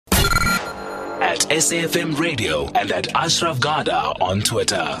at SAFM Radio and at Ashraf Garda on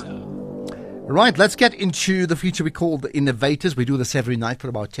Twitter. Right, let's get into the feature we call the Innovators. We do this every night for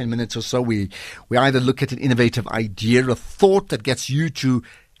about 10 minutes or so. We either look at an innovative idea, a thought that gets you to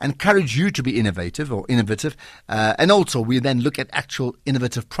encourage you to be innovative or innovative. And also we then look at actual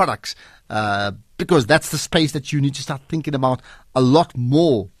innovative products because that's the space that you need to start thinking about a lot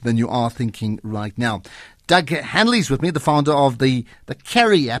more than you are thinking right now. Doug Hoernle is with me, the founder of the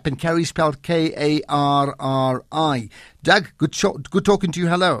Karri app, and Karri spelled Karri. Doug, good talking to you.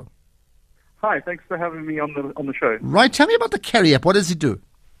 Hello. Hi, thanks for having me on the show. Right, tell me about the Karri app. What does it do?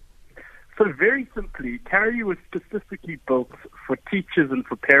 So very simply, Karri was specifically built for teachers and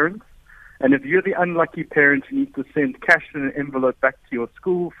for parents. And if you're the unlucky parent who needs to send cash in an envelope back to your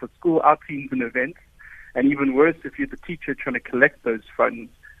school for school outings and events, and even worse, if you're the teacher trying to collect those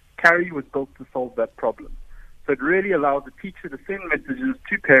funds, Karri was built to solve that problem. So it really allows the teacher to send messages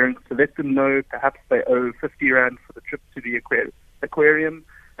to parents to let them know perhaps they owe 50 Rand for the trip to the aquarium,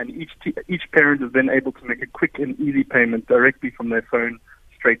 and each parent is then able to make a quick and easy payment directly from their phone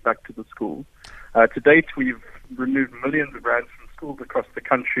straight back to the school. To date, we've removed millions of rands from schools across the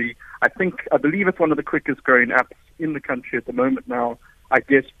country. I believe it's one of the quickest growing apps in the country at the moment now, I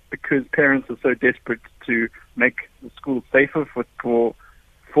guess because parents are so desperate to make the schools safer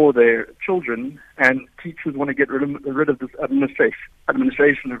for their children, and teachers want to get rid of this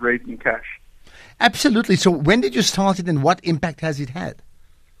administration of raising cash. Absolutely. So when did you start it, and what impact has it had?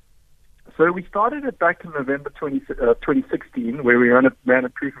 So we started it back in November 2016, where we ran a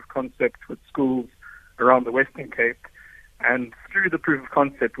proof of concept with schools around the Western Cape. And through the proof of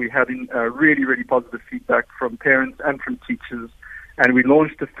concept, we had really, really positive feedback from parents and from teachers. And we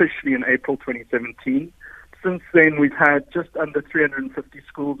launched officially in April 2017. Since then, we've had just under 350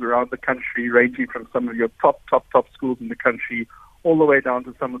 schools around the country, ranging from some of your top schools in the country, all the way down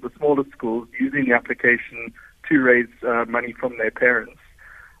to some of the smallest schools, using the application to raise money from their parents.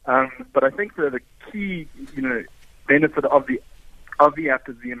 But I think that the key, benefit of the app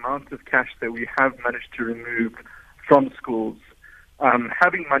is the amount of cash that we have managed to remove from schools.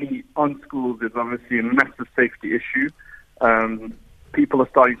 Having money on schools is obviously a massive safety issue. People are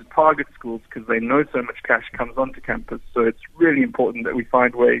starting to target schools because they know so much cash comes onto campus. So it's really important that we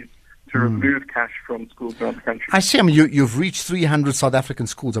find ways to remove cash from schools around the country. I see. I mean, you've reached 300 South African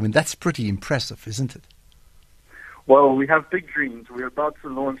schools. I mean, that's pretty impressive, isn't it? Well, we have big dreams. We're about to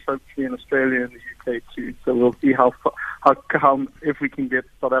launch hopefully in Australia and the UK too. So we'll see how if we can get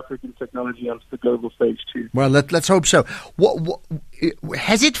South African technology onto the global stage too. Well, let's hope so. What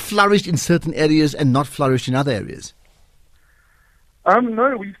has it flourished in certain areas and not flourished in other areas?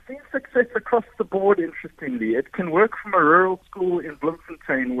 No, we've seen success across the board, interestingly. It can work from a rural school in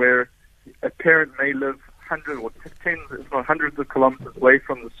Bloemfontein where a parent may live hundreds or tens, if not hundreds of kilometers away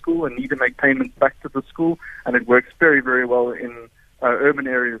from the school and need to make payments back to the school. And it works very, very well in urban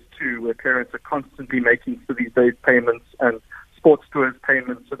areas too, where parents are constantly making cities-based payments and sports tours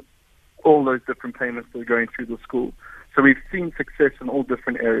payments and all those different payments that are going through the school. So we've seen success in all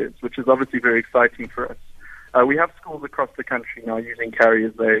different areas, which is obviously very exciting for us. We have schools across the country now using Karri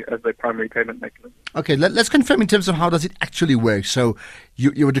as their primary payment mechanism. Okay, let's confirm in terms of how does it actually work. So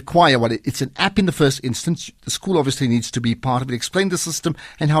you would require it's an app in the first instance. The school obviously needs to be part of it. Explain the system,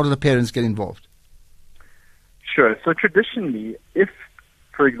 and how do the parents get involved? Sure. So traditionally, if,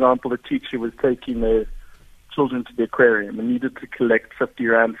 for example, a teacher was taking their children to the aquarium and needed to collect 50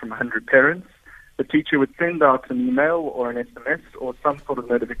 Rand from 100 parents, the teacher would send out an email or an SMS or some sort of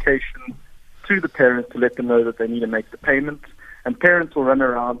notification to the parents to let them know that they need to make the payment. And parents will run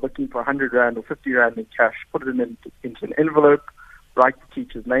around looking for 100 Rand or 50 Rand in cash, put it into an envelope, write the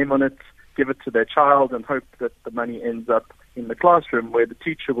teacher's name on it, give it to their child, and hope that the money ends up in the classroom where the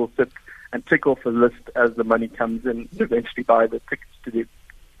teacher will sit and tick off a list as the money comes in, and eventually buy the tickets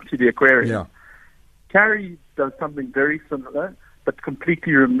to the aquarium. Yeah. Karri does something very similar, but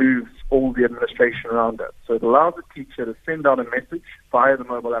completely removes all the administration around it. So it allows the teacher to send out a message via the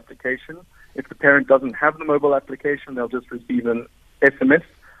mobile application. If the parent doesn't have the mobile application, they'll just receive an SMS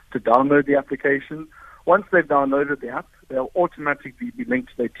to download the application. Once they've downloaded the app, they'll automatically be linked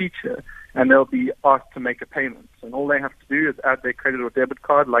to their teacher, and they'll be asked to make a payment. And all they have to do is add their credit or debit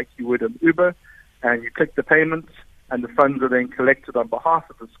card like you would an Uber, and you click the payment, and the funds are then collected on behalf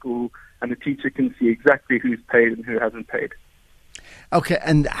of the school, and the teacher can see exactly who's paid and who hasn't paid. Okay,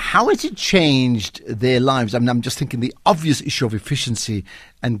 and how has it changed their lives? I mean, I'm just thinking the obvious issue of efficiency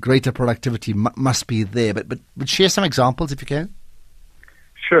and greater productivity must be there, but share some examples if you can.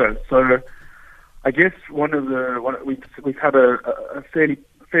 Sure. So I guess we've had a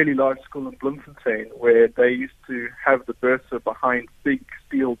fairly large school in Bloemfontein where they used to have the bursar behind big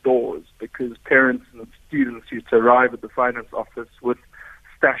steel doors because parents and students used to arrive at the finance office with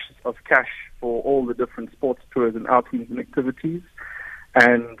stashes of cash for all the different sports tours and outings and activities.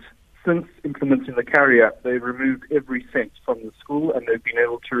 And since implementing the Karri app, they've removed every cent from the school, and they've been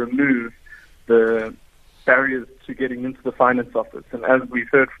able to remove the barriers to getting into the finance office. And as we've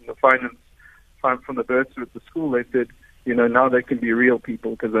heard from the bursar at the school, they said, now they can be real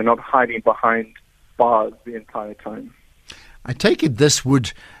people because they're not hiding behind bars the entire time. I take it this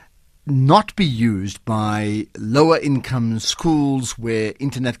would not be used by lower income schools where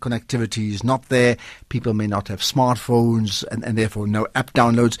internet connectivity is not there. People may not have smartphones and therefore no app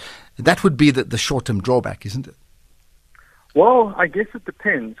downloads. That would be the short-term drawback, isn't it? Well, I guess it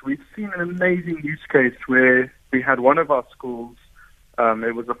depends. We've seen an amazing use case where we had one of our schools,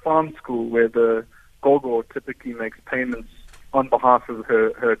 it was a farm school where the gogo typically makes payments on behalf of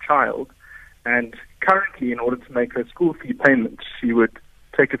her child. And currently, in order to make her school fee payment, she would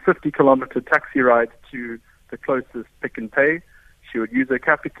take a 50-kilometer taxi ride to the closest Pick n Pay. She would use her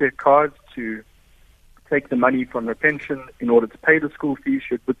Capitec card to take the money from her pension in order to pay the school fee.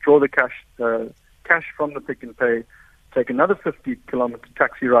 She would withdraw the cash from the Pick n Pay, take another 50-kilometer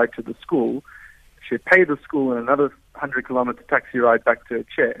taxi ride to the school. She would pay the school and another 100-kilometer taxi ride back to her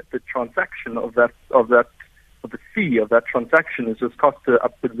chair. The transaction of the fee of that transaction has just cost her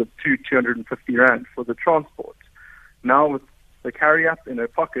upwards of 250 rand for the transport. Now with the Karri app in her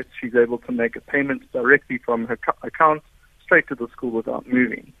pocket, she's able to make a payment directly from her account straight to the school without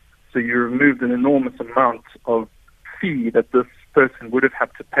moving. So you removed an enormous amount of fee that this person would have had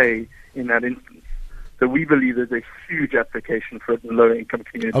to pay in that instance. So we believe there's a huge application for it in lower-income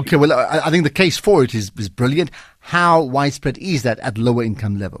communities. Okay, well, I think the case for it is brilliant. How widespread is that at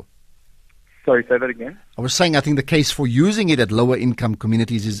lower-income level? Sorry, say that again? I was saying I think the case for using it at lower-income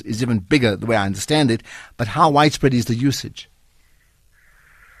communities is even bigger, the way I understand it. But how widespread is the usage?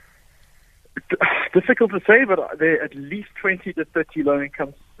 Difficult to say, but there are at least 20 to 30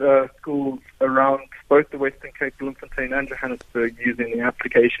 low-income schools around both the Western Cape, Bloemfontein and Johannesburg using the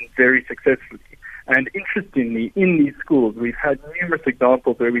application very successfully. And interestingly, in these schools, we've had numerous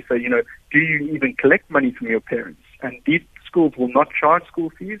examples where we say, do you even collect money from your parents? And these schools will not charge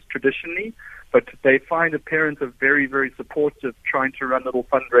school fees traditionally, but they find that parents are very, very supportive, trying to run little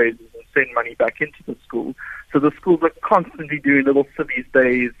fundraisers and send money back into the school. So the schools are constantly doing little civvies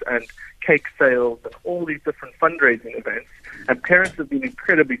days and cake sales and all these different fundraising events. And parents have been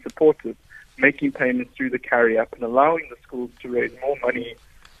incredibly supportive, making payments through the Karri app and allowing the schools to raise more money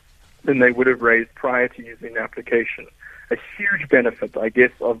than they would have raised prior to using the application. A huge benefit, I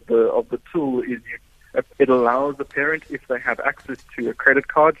guess, of the tool is it allows the parent, if they have access to a credit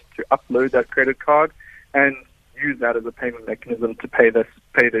card, to upload that credit card and use that as a payment mechanism to pay their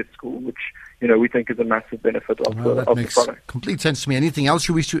school, which we think is a massive benefit of the product. That makes complete sense to me. Anything else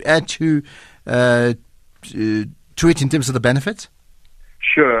you wish to add to it in terms of the benefits?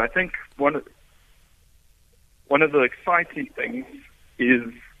 Sure. I think one of the exciting things is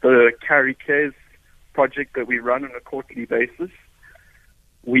the Karri Cares project that we run on a quarterly basis.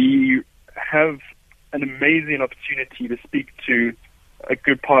 We have an amazing opportunity to speak to a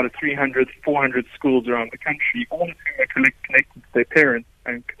good part of 300, 400 schools around the country, all of whom are connected to their parents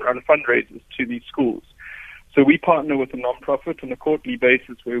and run fundraisers to these schools. So we partner with a non-profit on a quarterly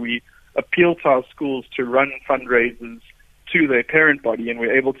basis where we appeal to our schools to run fundraisers to their parent body, and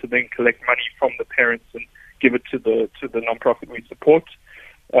we're able to then collect money from the parents and give it to the non-profit we support.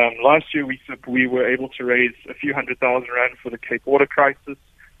 Last year we were able to raise a few 100,000 rand for the Cape water crisis.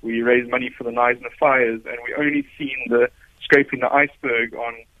 We raised money for the Knysna fires, and we only seen scraping the iceberg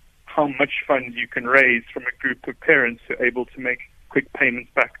on how much funds you can raise from a group of parents who are able to make quick payments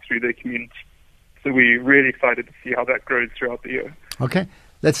back through their community. So we're really excited to see how that grows throughout the year. Okay.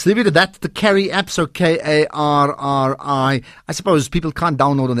 Let's leave it at that. The Karri app, so Karri. I suppose people can't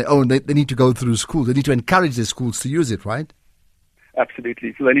download on their own. They need to go through school. They need to encourage their schools to use it, right?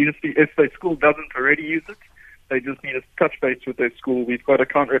 Absolutely. So they need to see, if their school doesn't already use it, they just need to touch base with their school. We've got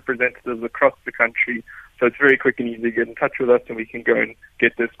account representatives across the country, so it's very quick and easy to get in touch with us, and we can go and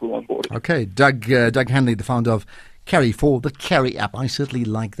get their school on board. Okay, Doug Hoernle, the founder of Karri, for the Karri app. I certainly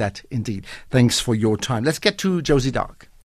like that indeed. Thanks for your time. Let's get to Josie Dark.